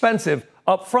incredibly expensive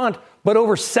up front, but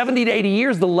over 70 to 80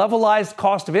 years, the levelized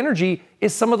cost of energy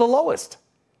is some of the lowest.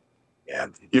 Yeah,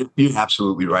 you're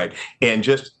absolutely right. And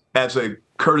just as a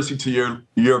courtesy to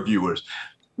your viewers,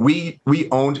 we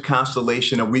owned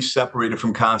Constellation and we separated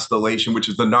from Constellation, which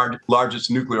is the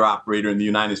largest nuclear operator in the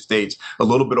United States, a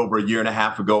little bit over a year and a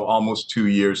half ago, almost 2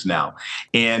 years now.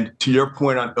 And to your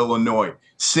point on Illinois,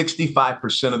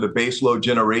 65% of the baseload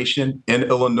generation in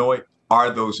Illinois are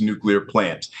those nuclear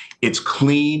plants. It's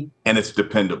clean and it's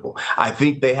dependable. I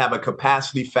think they have a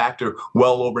capacity factor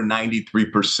well over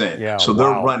 93%. Yeah, so they're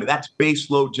running. That's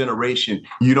baseload generation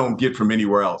you don't get from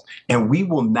anywhere else. And we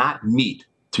will not meet,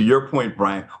 to your point,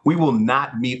 Brian, we will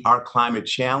not meet our climate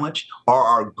challenge or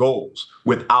our goals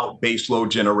without baseload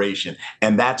generation.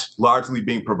 And that's largely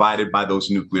being provided by those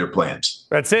nuclear plants.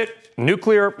 That's it.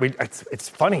 Nuclear, it's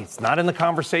funny. It's not in the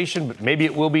conversation, but maybe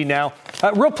it will be now.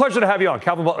 Real pleasure to have you on,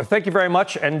 Calvin Butler. Thank you very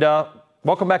much. And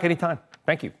welcome back anytime.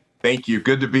 Thank you. Thank you.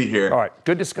 Good to be here. All right.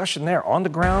 Good discussion there. On the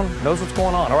ground, knows what's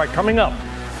going on. All right. Coming up,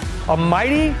 a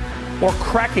mighty or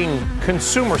cracking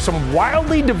consumer. Some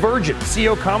wildly divergent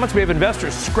CEO comments. We have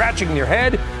investors scratching their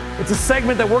head. It's a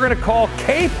segment that we're going to call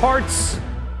K Parts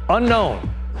Unknown.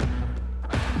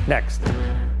 Next.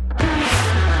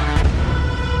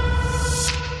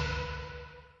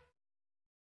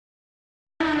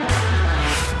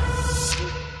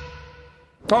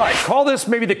 All right, call this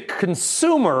maybe the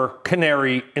consumer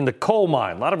canary in the coal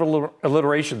mine. A lot of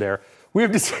alliteration there.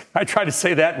 I tried to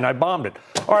say that and I bombed it.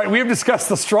 All right, we have discussed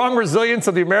the strong resilience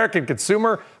of the American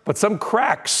consumer, but some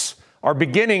cracks are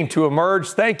beginning to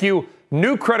emerge. Thank you.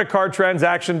 New credit card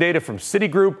transaction data from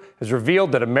Citigroup has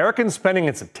revealed that American spending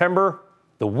in September,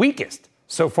 the weakest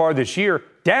so far this year,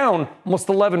 down almost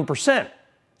 11%. Is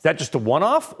that just a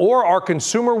one-off, or are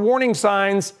consumer warning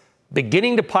signs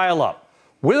beginning to pile up?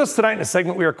 With us tonight in a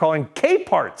segment we are calling K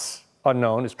Parts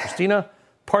Unknown is Christina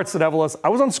Partsinevelos. I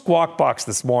was on Squawk Box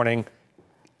this morning.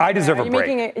 I deserve a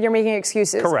break. You're making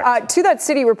excuses. Correct. To that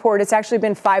Citi report, it's actually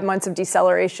been 5 months of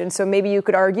deceleration. So maybe you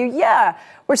could argue,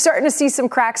 we're starting to see some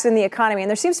cracks in the economy. And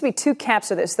there seems to be two camps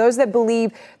of this. Those that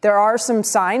believe there are some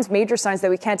signs, major signs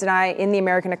that we can't deny in the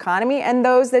American economy, and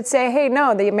those that say, hey,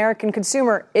 no, the American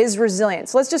consumer is resilient.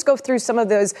 So let's just go through some of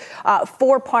those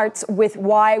 4 parts with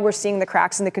why we're seeing the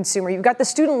cracks in the consumer. You've got the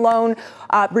student loan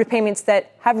repayments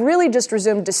that have really just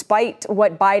resumed despite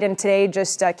what Biden today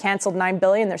just canceled $9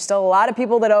 billion. There's still a lot of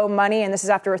people that owe money, and this is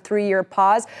after a 3-year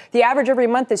pause. The average every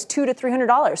month is $200 to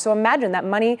 $300. So imagine that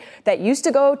money that used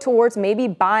to go towards maybe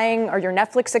buying or your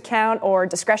Netflix account or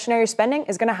discretionary spending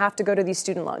is going to have to go to these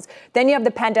student loans. Then you have the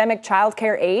pandemic child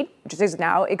care aid, which is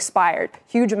now expired.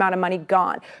 Huge amount of money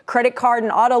gone. Credit card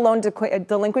and auto loan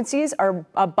delinquencies are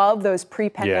above those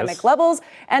pre-pandemic levels.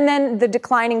 And then the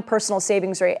declining personal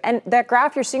savings rate. And that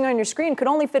graph you're seeing on your screen could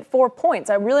only fit 4 points.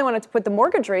 I really wanted to put the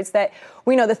mortgage rates that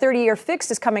we know the 30-year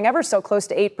fixed is coming ever so close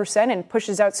to 8% and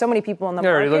pushes out so many people in the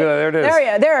market. Look at that, there it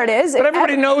is. There it is. But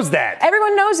everybody knows that.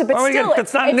 Everyone knows it, but still.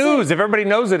 That's not news. If everybody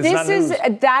knows it, it's not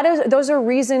news. Those are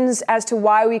reasons as to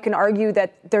why we can argue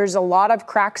that there's a lot of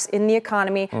cracks in the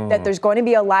economy, that that there's going to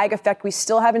be a lag effect. We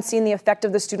still haven't seen the effect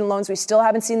of the student loans. We still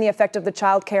haven't seen the effect of the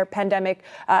child care pandemic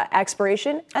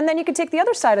expiration. And then you can take the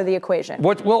other side of the equation.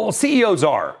 Well, CEOs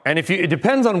are. And it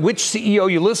depends on which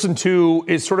CEO you listen to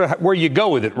is sort of where you go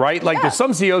with it, right? Like there's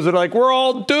some CEOs that are like, we're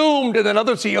all doomed. And then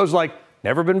other CEOs are like,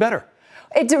 never been better.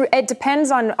 It depends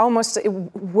on almost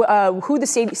who the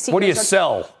CEOs are. What do you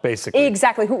sell, basically?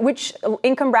 Exactly. Which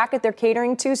income bracket they're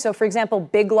catering to. So, for example,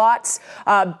 Big Lots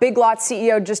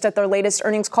CEO just at their latest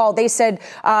earnings call, they said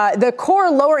the core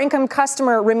lower income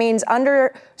customer remains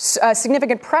under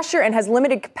significant pressure and has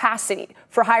limited capacity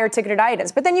for higher ticketed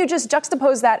items. But then you just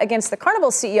juxtapose that against the Carnival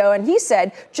CEO, and he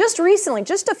said just recently,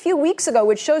 just a few weeks ago,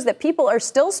 which shows that people are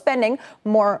still spending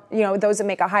more, those that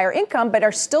make a higher income, but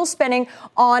are still spending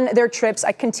on their trips.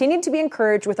 I continue to be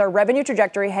encouraged with our revenue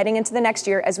trajectory heading into the next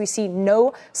year as we see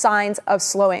no signs of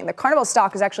slowing. The Carnival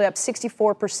stock is actually up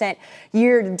 64%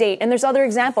 year to date. And there's other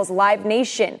examples. Live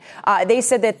Nation, they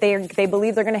said that they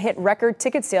believe they're going to hit record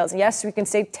ticket sales. Yes, we can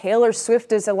say Taylor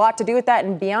Swift has a lot to do with that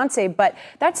and Beyonce, but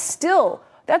that's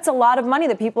a lot of money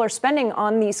that people are spending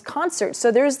on these concerts.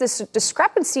 So there's this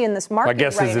discrepancy in this market right now. My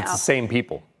guess is it's the same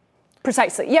people.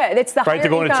 Precisely. Yeah, it's the higher they're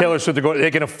going income. to Taylor Swift.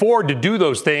 They can afford to do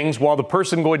those things, while the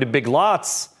person going to Big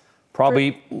Lots,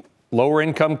 probably lower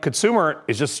income consumer,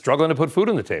 is just struggling to put food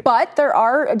on the table. But there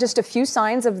are just a few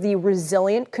signs of the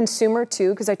resilient consumer, too,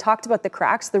 because I talked about the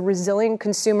cracks. The resilient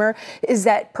consumer is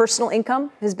that personal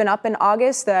income has been up in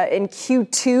August. In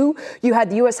Q2, you had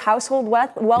the U.S. household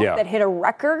wealth that hit a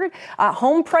record.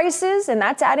 Home prices, and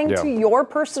that's adding to your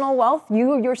personal wealth,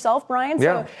 you yourself, Brian.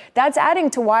 So that's adding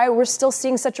to why we're still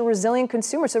seeing such a resilient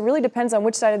consumer. So it really depends on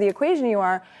which side of the equation you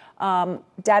are,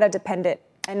 data dependent.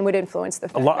 And would influence the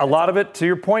Fed. A lot of it, to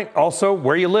your point, also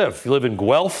where you live. If you live in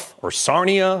Guelph or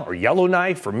Sarnia or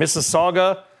Yellowknife or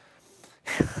Mississauga.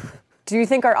 Do you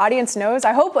think our audience knows?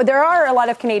 I hope there are a lot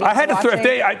of Canadians I had to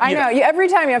watching. I know. Every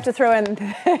time you have to throw in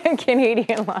the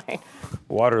Canadian line.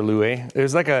 Waterloo, eh?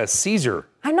 There's like a Caesar.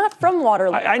 I'm not from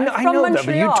Waterloo. I know that,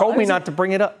 but you told me not to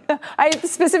bring it up. I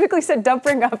specifically said don't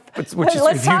bring up. If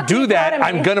you do that,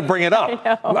 I'm going to bring it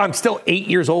up. I'm still 8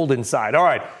 years old inside. All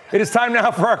right. It is time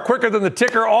now for our Quicker Than the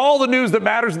Ticker, all the news that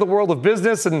matters in the world of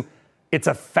business, and it's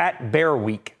a Fat Bear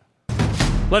Week.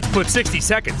 Let's put 60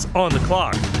 seconds on the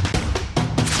clock.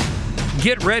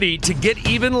 Get ready to get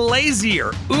even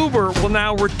lazier. Uber will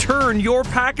now return your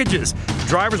packages.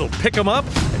 Drivers will pick them up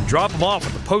and drop them off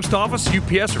at the post office,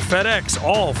 UPS, or FedEx,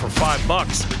 all for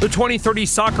 $5. The 2030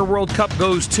 Soccer World Cup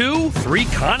goes to 3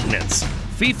 continents.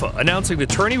 FIFA announcing the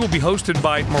tourney will be hosted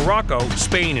by Morocco,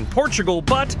 Spain, and Portugal,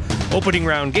 but opening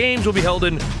round games will be held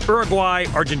in Uruguay,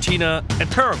 Argentina, and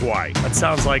Paraguay. That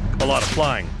sounds like a lot of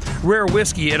flying. Rare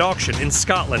whiskey at auction in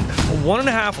Scotland. A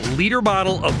 1.5 liter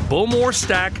bottle of Bowmore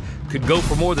Stack could go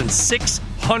for more than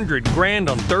 $600,000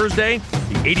 on Thursday.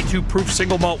 The 82 proof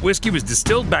single malt whiskey was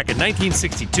distilled back in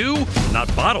 1962, not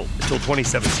bottled until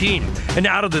 2017. An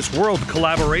out of this world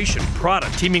collaboration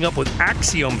product teaming up with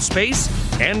Axiom Space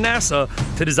and NASA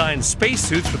to design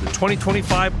spacesuits for the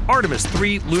 2025 Artemis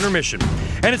 3 lunar mission.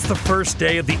 And it's the first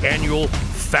day of the annual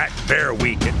Fat Bear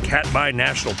Week at Katmai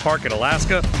National Park in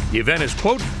Alaska. The event is,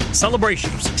 quote,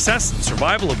 celebration of success and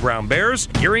survival of brown bears,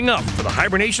 gearing up for the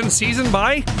hibernation season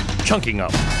by chunking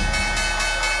up.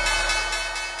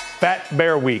 Fat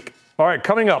Bear Week. All right,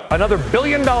 coming up, another $1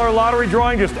 billion lottery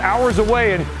drawing just hours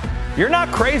away, and you're not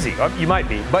crazy. You might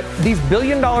be, but these $1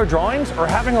 billion drawings are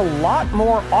happening a lot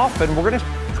more often. We're going to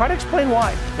try to explain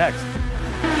why next.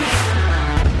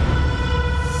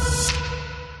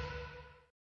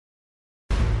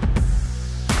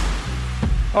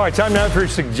 All right, time now for your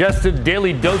suggested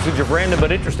daily dosage of random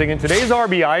but interesting. And today's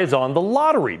RBI is on the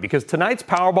lottery because tonight's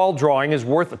Powerball drawing is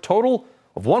worth a total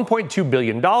of $1.2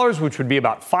 billion, which would be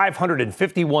about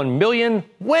 $551 million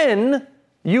when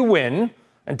you win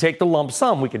and take the lump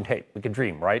sum. We can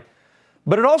dream, right?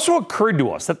 But it also occurred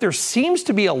to us that there seems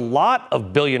to be a lot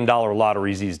of billion-dollar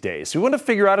lotteries these days. So we want to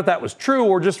figure out if that was true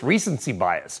or just recency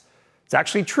bias. It's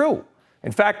actually true.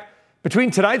 In fact,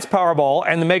 between tonight's Powerball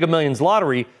and the Mega Millions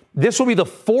lottery, this will be the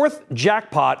 4th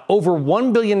jackpot over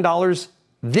 $1 billion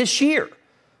this year,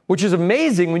 which is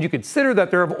amazing when you consider that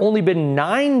there have only been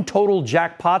 9 total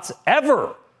jackpots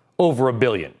ever over $1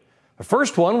 billion. The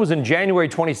first one was in January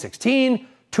 2016.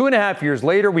 2.5 years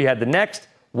later, we had the next,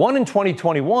 one in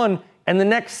 2021, and the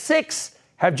next 6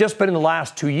 have just been in the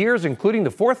last 2 years, including the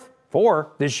 4th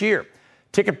this year.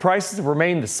 Ticket prices have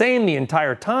remained the same the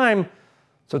entire time.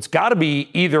 So it's got to be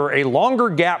either a longer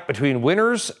gap between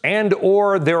winners and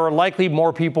or there are likely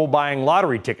more people buying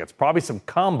lottery tickets, probably some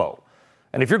combo.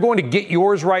 And if you're going to get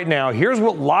yours right now, here's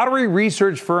what lottery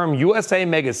research firm USA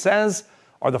Mega says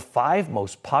are the 5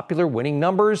 most popular winning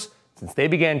numbers since they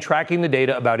began tracking the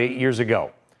data about 8 years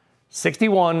ago.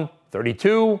 61,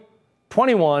 32,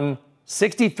 21,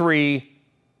 63,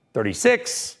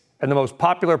 36, and the most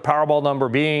popular Powerball number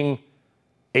being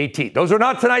 18. Those are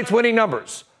not tonight's winning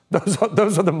numbers. Those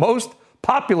are the most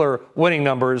popular winning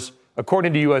numbers,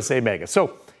 according to USA Mega.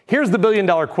 So here's the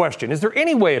billion-dollar question. Is there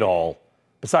any way at all,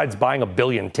 besides buying 1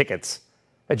 billion tickets,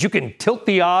 that you can tilt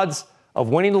the odds of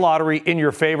winning the lottery in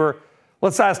your favor?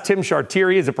 Let's ask Tim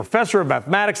Chartier. He is a professor of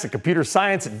mathematics and computer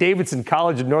science at Davidson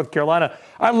College in North Carolina.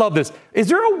 I love this. Is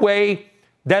there a way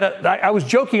that I was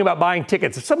joking about buying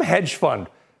tickets. If some hedge fund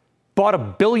bought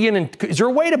 $1 billion, is there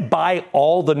a way to buy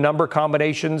all the number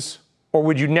combinations, or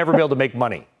would you never be able to make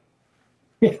money?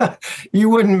 Yeah, you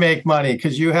wouldn't make money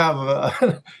because you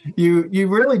have you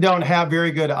really don't have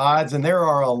very good odds, and there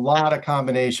are a lot of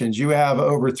combinations. You have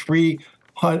over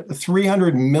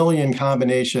 300 million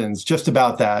combinations, just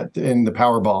about that, in the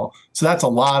Powerball. So that's a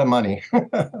lot of money.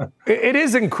 It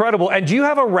is incredible. And do you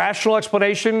have a rational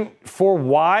explanation for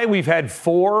why we've had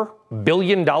 $4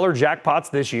 billion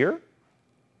jackpots this year?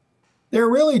 There are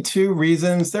really two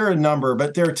reasons. There are a number,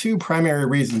 but there are two primary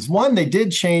reasons. One, they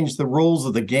did change the rules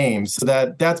of the game, so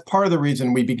that's part of the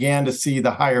reason we began to see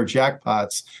the higher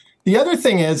jackpots. The other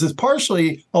thing is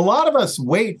partially a lot of us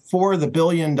wait for the $1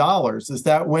 billion, is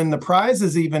that when the prize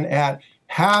is even at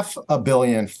 $500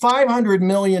 million, $500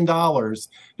 million,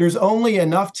 there's only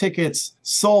enough tickets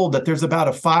sold that there's about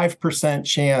a 5%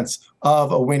 chance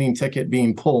of a winning ticket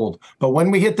being pulled. But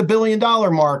when we hit the $1 billion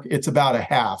mark, it's about a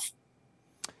half.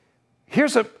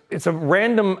 It's a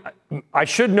random, I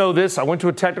should know this. I went to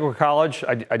a technical college.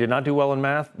 I did not do well in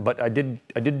math, but I did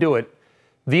do it.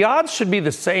 The odds should be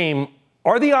the same.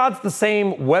 Are the odds the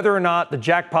same whether or not the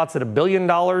jackpot's at $1 billion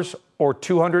or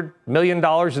 $200 million?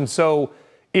 And so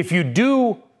if you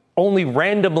do only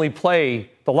randomly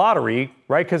play the lottery,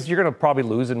 right, because you're going to probably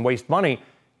lose and waste money,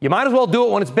 you might as well do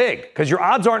it when it's big because your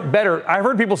odds aren't better. I've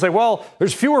heard people say, well,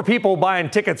 there's fewer people buying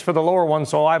tickets for the lower one,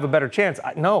 so I have a better chance.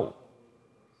 No.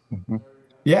 Mm-hmm.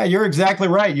 Yeah, you're exactly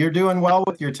right. You're doing well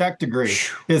with your tech degree.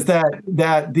 Is that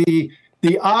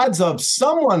the odds of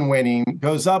someone winning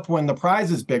goes up when the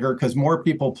prize is bigger because more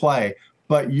people play,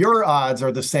 but your odds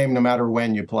are the same no matter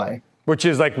when you play. Which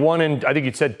is like one in, I think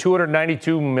you said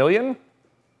 292 million?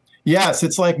 Yes,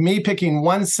 it's like me picking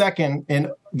 1 second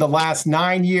in the last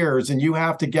 9 years, and you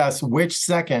have to guess which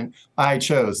second I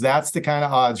chose. That's the kind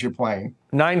of odds you're playing.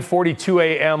 9:42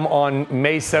 a.m. on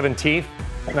May 17th.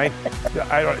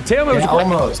 Tim, it was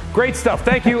almost great stuff.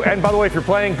 Thank you. And by the way, if you're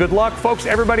playing, good luck. Folks,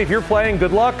 everybody, if you're playing,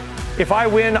 good luck. If I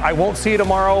win, I won't see you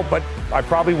tomorrow, but I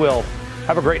probably will.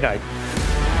 Have a great night.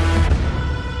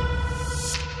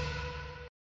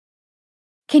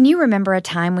 Can you remember a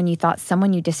time when you thought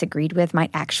someone you disagreed with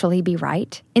might actually be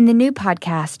right? In the new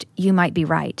podcast, You Might Be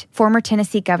Right, former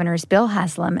Tennessee governors Bill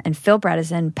Haslam and Phil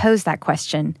Bredesen pose that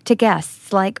question to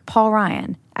guests like Paul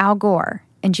Ryan, Al Gore,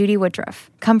 and Judy Woodruff.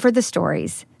 Come for the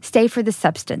stories, stay for the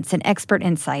substance and expert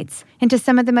insights into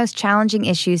some of the most challenging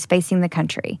issues facing the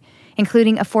country,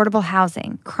 including affordable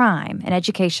housing, crime, and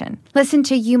education. Listen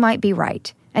to You Might Be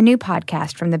Right, a new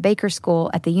podcast from the Baker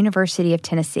School at the University of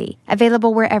Tennessee,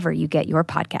 available wherever you get your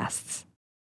podcasts.